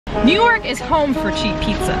New York is home for cheap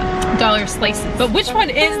pizza, dollar slices, but which one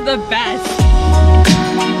is the best?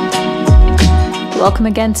 Welcome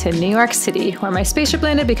again to New York City, where my spaceship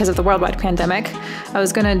landed because of the worldwide pandemic. I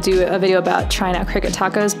was gonna do a video about trying out cricket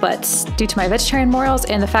tacos, but due to my vegetarian morals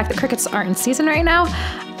and the fact that crickets aren't in season right now,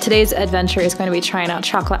 today's adventure is going to be trying out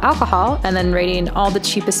chocolate alcohol and then rating all the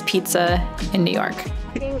cheapest pizza in New York.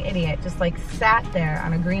 Idiot just like sat there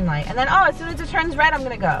on a green light, and then as soon as it turns red, I'm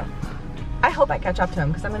gonna go. I hope I catch up to him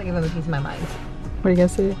because I'm gonna give him a piece of my mind. What are you gonna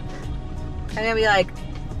say? I'm gonna be like,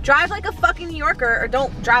 drive like a fucking New Yorker or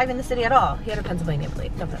don't drive in the city at all. He had a Pennsylvania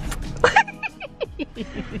plate. No offense.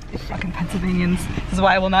 Fucking Pennsylvanians. This is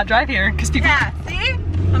why I will not drive here, because people— Yeah, see?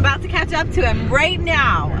 I'm about to catch up to him right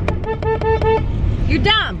now. You're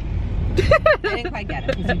dumb. I didn't quite get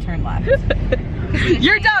it because you turned left.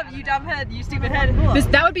 You're dumb, you dumb head, you stupid head.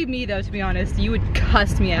 That would be me though, to be honest. You would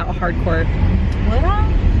cuss me out hardcore. Would I?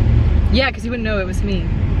 Yeah, because you wouldn't know it was me.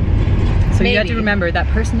 So Maybe. You have to remember, that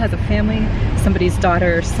person has a family, somebody's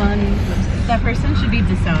daughter or son. That person should be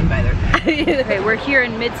disowned by their family. Okay, we're here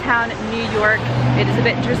in Midtown, New York. It is a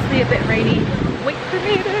bit drizzly, a bit rainy. Wait for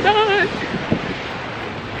me to die.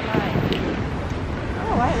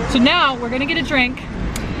 So now we're gonna get a drink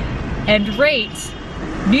and rate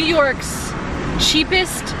New York's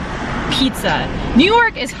cheapest pizza. New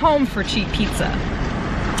York is home for cheap pizza,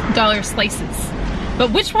 dollar slices.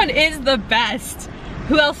 But which one is the best?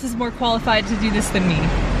 Who else is more qualified to do this than me?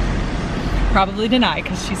 Probably Danae,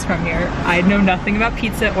 because she's from here. I know nothing about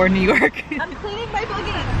pizza or New York. I'm cleaning my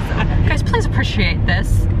boogers. Guys, please appreciate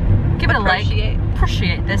this. Give it a like.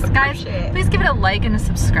 Appreciate this. Guys, please give it a like and a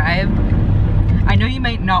subscribe. I know you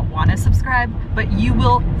might not want to subscribe, but you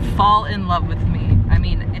will fall in love with me. I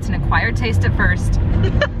mean, it's an acquired taste at first,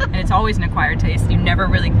 and it's always an acquired taste. You never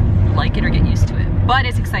really like it or get used to it, but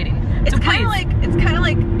it's exciting. It's kind of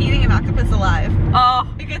like eating an octopus alive. Oh,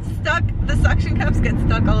 it gets stuck. The suction cups get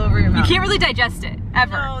stuck all over your mouth. You can't really digest it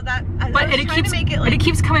ever. No, it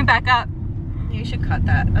keeps coming back up. You should cut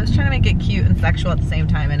that. I was trying to make it cute and sexual at the same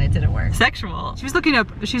time, and it didn't work. Sexual? She was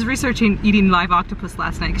researching eating live octopus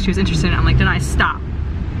last night because she was interested in it. I'm like, Danae, stop.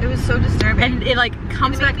 It was so disturbing. And it like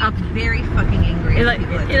comes back up. Very fucking angry. It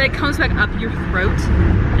like comes back up your throat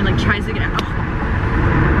and like tries to get out.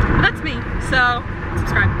 But that's me, so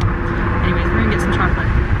subscribe. Anyways, we're gonna get some chocolate.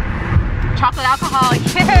 Chocolate alcohol,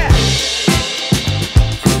 yeah!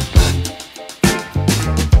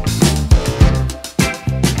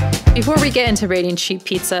 Before we get into rating cheap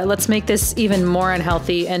pizza, let's make this even more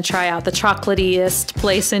unhealthy and try out the chocolatiest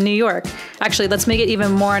place in New York. Actually, let's make it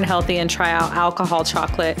even more unhealthy and try out alcohol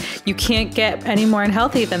chocolate. You can't get any more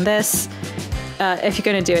unhealthy than this. If you're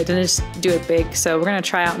gonna do it, then just do it big. So we're gonna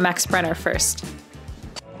try out Max Brenner first.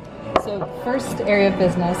 So first area of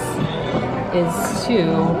business is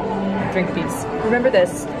to drink these. Remember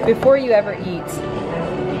this, before you ever eat,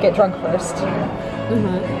 get drunk first.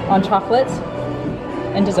 On chocolate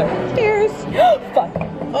and dessert. Cheers! Fuck.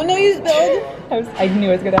 Oh no, you spilled. I knew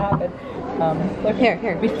it was gonna happen. Look,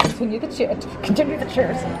 here. We continue the cheers. Continue the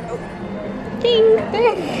cheers. Ding,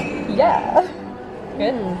 ding. Yeah.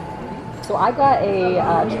 Good. So I got a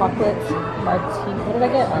chocolate martini. What did I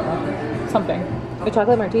get? I don't know. Something. A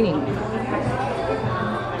chocolate martini.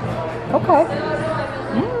 Okay.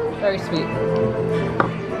 Very sweet.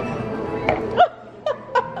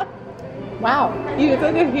 Wow. You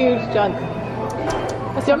took a huge chunk.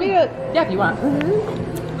 Do you want me to? Yeah, if you want.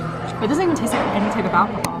 It doesn't even taste like any type of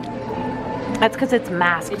alcohol. That's because it's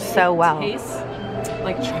masked so well. It tastes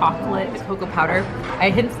like chocolate cocoa powder.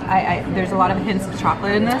 There's a lot of hints of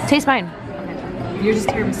chocolate in this. Taste mine. Okay. Yours is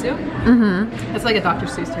tiramisu? It's like a Dr.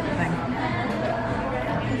 Seuss type of thing.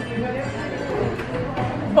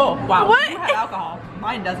 Oh, wow. What? You had alcohol.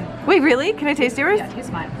 Mine doesn't. Wait, really? Can I taste yours? Yeah,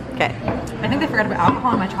 taste mine. Okay. I think they forgot about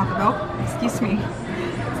alcohol in my chocolate milk. Excuse me.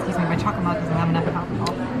 My chocolate milk doesn't have enough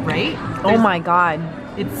alcohol, right? Oh my god.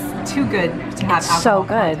 It's too good to have alcohol. So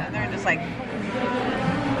good. Content. They're just like,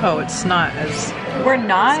 oh, it's not as we're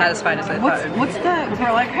not satisfied as I thought. What's the,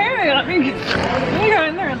 we're like, hey, let me go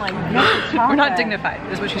in there and like, we're not dignified,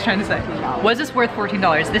 is what she's trying to say. Was this worth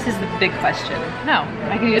 $14? This is the big question. No,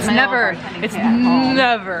 I can use it's never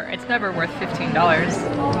worth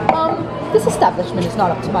 $15. This establishment is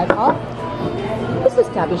not up to my par. This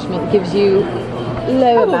establishment gives you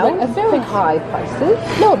low amounts, very high prices.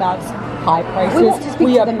 Low amounts, high prices. We want to speak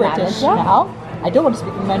to the British manager. now. I don't want to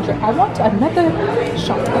speak to the manager. I want another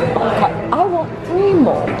shot of vodka. I want 3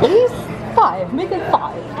 more, please. 5, make it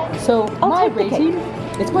 5. So my take the rating,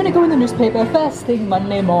 it's going to go in the newspaper first thing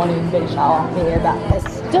Monday morning. They shall hear about this.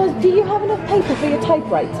 Do you have enough paper for your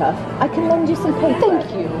typewriter? I can lend you some paper.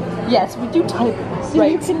 Thank you. Yes, we do type So you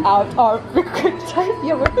right can out our type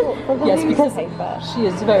your report Yes, because she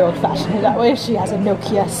is very old-fashioned that way. She has a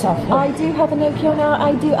Nokia cell phone. I do have a Nokia now.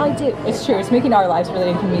 I do. It's true. It's making our lives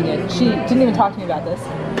really inconvenient. She didn't even talk to me about this.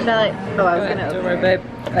 Should I like, oh, I was gonna Don't worry, babe.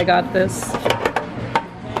 I got this.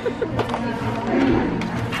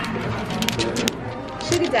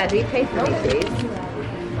 Sugar Daddy, pay for me, please.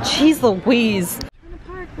 Jeez Louise.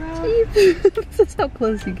 This is how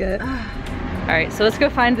close you get. Alright, so let's go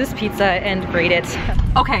find this pizza and rate it.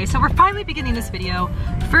 Okay, so we're finally beginning this video.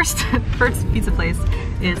 First pizza place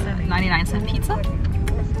is 99-cent pizza.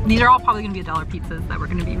 These are all probably gonna be $1 pizzas that we're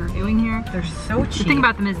gonna be reviewing here. They're so cheap. The thing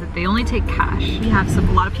about them is that they only take cash. We have a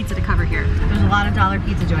lot of pizza to cover here. There's a lot of dollar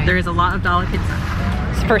pizza joints. There is a lot of $1 pizza.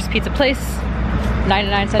 This first pizza place,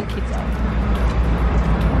 99-cent pizza.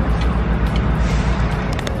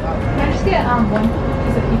 Can I just get one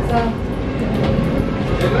piece of pizza?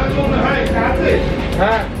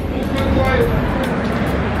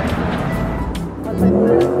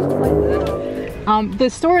 The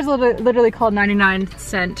store is literally called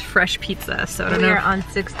 99-cent fresh pizza, so I don't know. We are on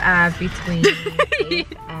 6th Ave between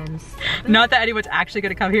 8th and 7th. Not that anyone's actually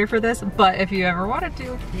gonna come here for this, but if you ever wanted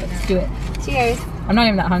to, let's do it. Cheers. I'm not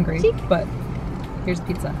even that hungry, but here's the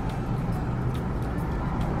pizza.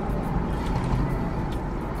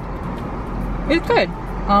 It's good.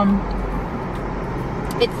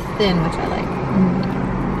 It's thin, which I like.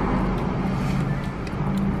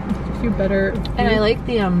 A few better. And I like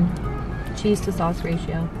the cheese to sauce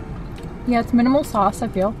ratio. Yeah, it's minimal sauce, I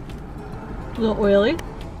feel. A little oily.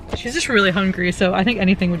 She's just really hungry, so I think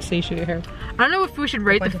anything would satiate her. I don't know if we should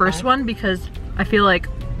rate the first one because I feel like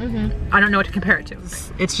I don't know what to compare it to.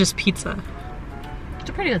 It's just pizza. It's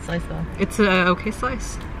a pretty good slice though. It's a okay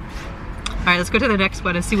slice. All right, let's go to the next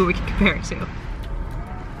one and see what we can compare it to.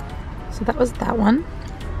 So that was that one.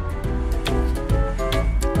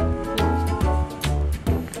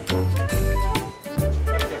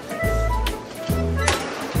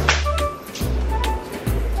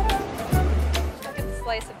 Second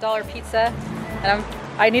slice of $1 pizza, and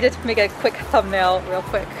I needed to make a quick thumbnail real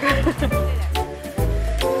quick. I'm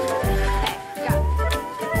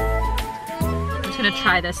just gonna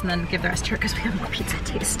try this and then give the rest to her because we have more pizza to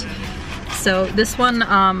taste. So this one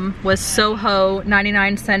was Soho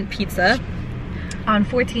 99-cent pizza. On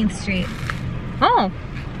 14th Street. Oh,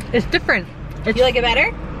 it's different. You like it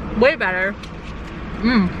better? Way better.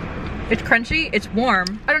 It's crunchy, it's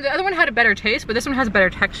warm. I don't know, the other one had a better taste, but this one has a better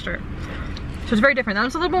texture. So it's very different. That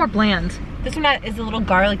one's a little more bland. This one is a little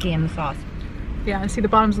garlicky in the sauce. Yeah, I see the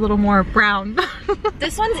bottom's a little more brown.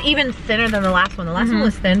 This one's even thinner than the last one. The last one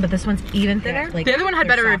was thin, but this one's even thinner. Like, the other one had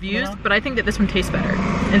better reviews, but I think that this one tastes better.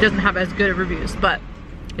 It doesn't have as good of reviews, but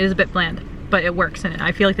it is a bit bland, but it works in it.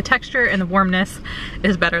 I feel like the texture and the warmness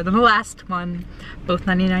is better than the last one. Both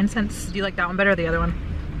 99 cents. Do you like that one better or the other one?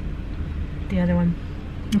 The other one.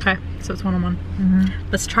 Okay, so it's 1-on-1.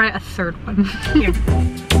 Let's try a third one. Here.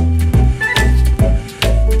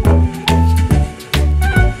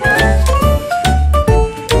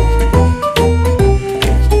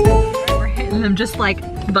 Them just like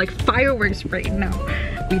fireworks right now.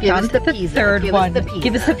 We've Give gone us to the the pizza. third Give us one. the pizza.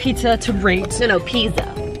 Give us the pizza to rate. No,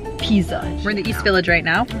 pizza. Pizza. We're in the East Village right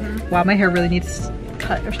now. Wow, my hair really needs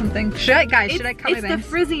cut or something. Should I, guys? Should I cut my bangs?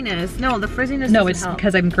 It's the frizziness. No, the frizziness. No, it's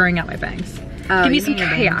because I'm growing out my bangs. Oh, give me you some mean your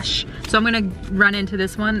bangs. cash. So I'm gonna run into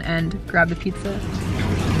this one and grab the pizza.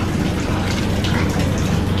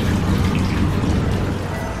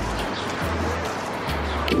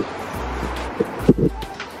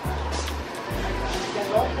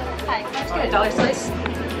 Hi, can I just get a $1 slice?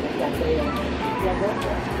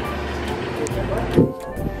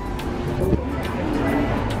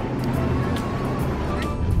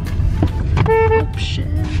 Oh shit.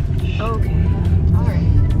 Okay. Alright.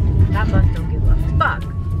 That bus don't give a fuck.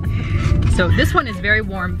 So this one is very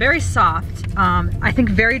warm, very soft. I think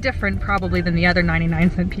very different probably than the other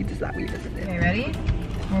 99-cent pizzas that we visited. Okay, ready?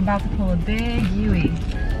 We're about to pull a big Yui.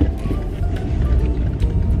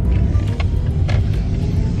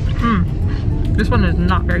 This one is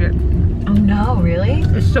not very good. Oh no, really?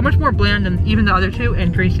 It's so much more bland than even the other two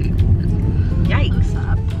and greasy. Yikes.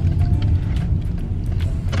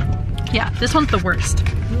 Yeah, this one's the worst.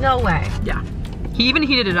 No way. Yeah. He even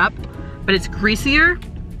heated it up, but it's greasier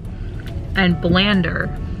and blander.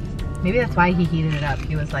 Maybe that's why he heated it up.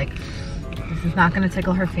 He was like, this is not gonna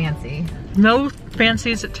tickle her fancy. No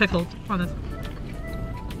fancies tickled on this.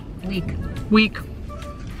 Weak.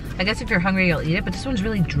 I guess if you're hungry, you'll eat it, but this one's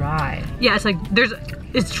really dry. Yeah, it's like,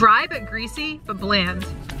 it's dry but greasy, but bland.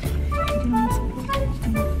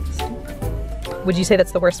 Would you say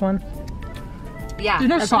that's the worst one? Yeah, There's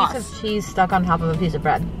no a sauce. piece of cheese stuck on top of a piece of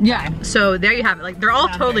bread. Yeah, so there you have it. Like, they're all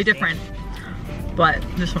totally different. but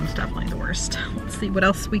this one's definitely the worst. Let's see what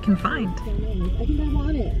else we can find. I think I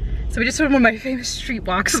want it. So we just went one of my famous street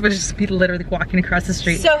walks, which is me literally walking across the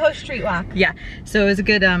street. Soho Street Walk. Yeah, so it was a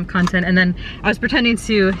good content. And then I was pretending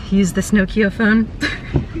to use this Nokia phone.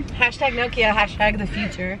 Hashtag Nokia, hashtag the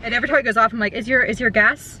future. And every time it goes off, I'm like, is your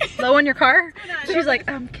gas low in your car? She's like,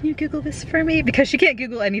 can you Google this for me? Because she can't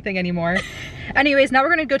Google anything anymore. Anyways, now we're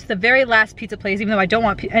gonna go to the very last pizza place, even though I don't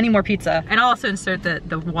want any more pizza. And I'll also insert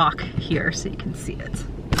the walk here so you can see it.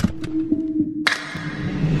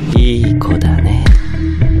 いい子だね。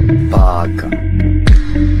バカ。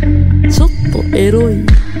ちょっとエロい。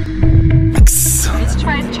くそ。 Let's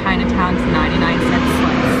try Chinatown's 99 cent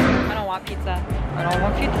slice. I don't want pizza. I don't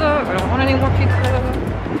want pizza. I don't want any more pizza.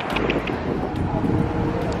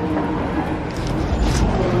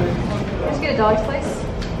 Let's get a dog slice.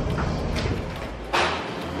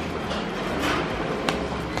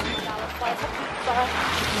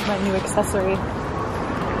 My new accessory.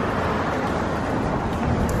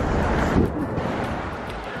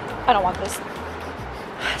 I don't want this.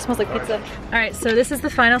 It smells like pizza. All right, so this is the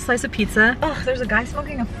final slice of pizza. Oh, there's a guy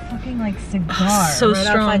smoking a fucking like cigar so right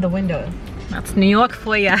strong. outside the window. That's New York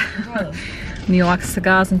for ya. Gross. New York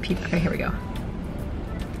cigars and pizza. Okay, here we go.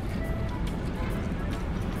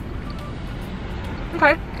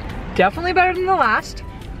 Okay, definitely better than the last.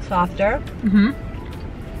 Softer. Mm-hmm.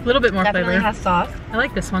 A little bit more Definitely flavor. has sauce. I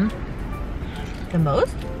like this one. The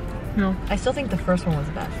most? No. I still think the first one was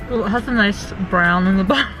the best. Well, it has a nice brown in the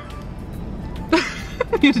bottom.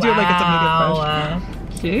 You have to do it like it's a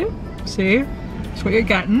fresh. See? See? That's what you're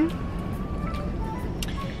getting.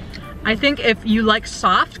 I think if you like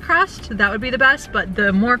soft crust, that would be the best, but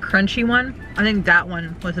the more crunchy one, I think that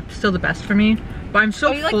one was still the best for me. But I'm so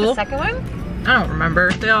Oh, you like full. the second one? I don't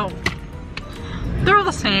remember. They're all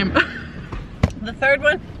the same. The third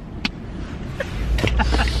one?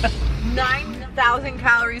 9,000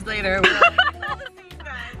 calories later. We're like, all the same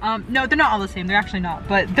time. No, they're not all the same. They're actually not,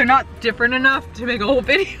 but they're not different enough to make a whole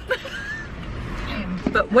video.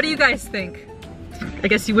 But what do you guys think? I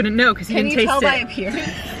guess you wouldn't know because you didn't taste it. Can you tell by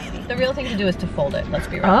appearance? The real thing to do is to fold it, let's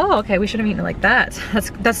be real. Oh, okay, we should have eaten it like that.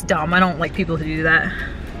 That's dumb. I don't like people who do that.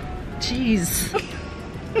 Jeez.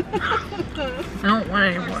 I don't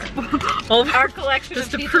want any more. Our collection Just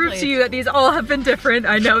of to pizza prove plates. to you that these all have been different.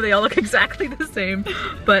 I know they all look exactly the same,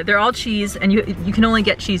 but they're all cheese, and you can only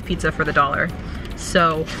get cheese pizza for the $1.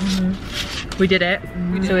 So we did it.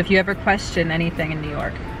 So if you ever question anything in New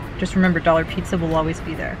York, just remember $1 pizza will always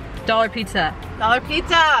be there. $1 pizza. Dollar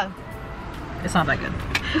pizza! It's not that good.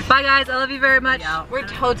 Bye guys, I love you very much. We're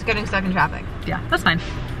totes getting stuck in traffic. Yeah, that's fine.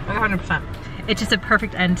 100%. It's just a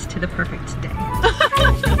perfect end to the perfect day.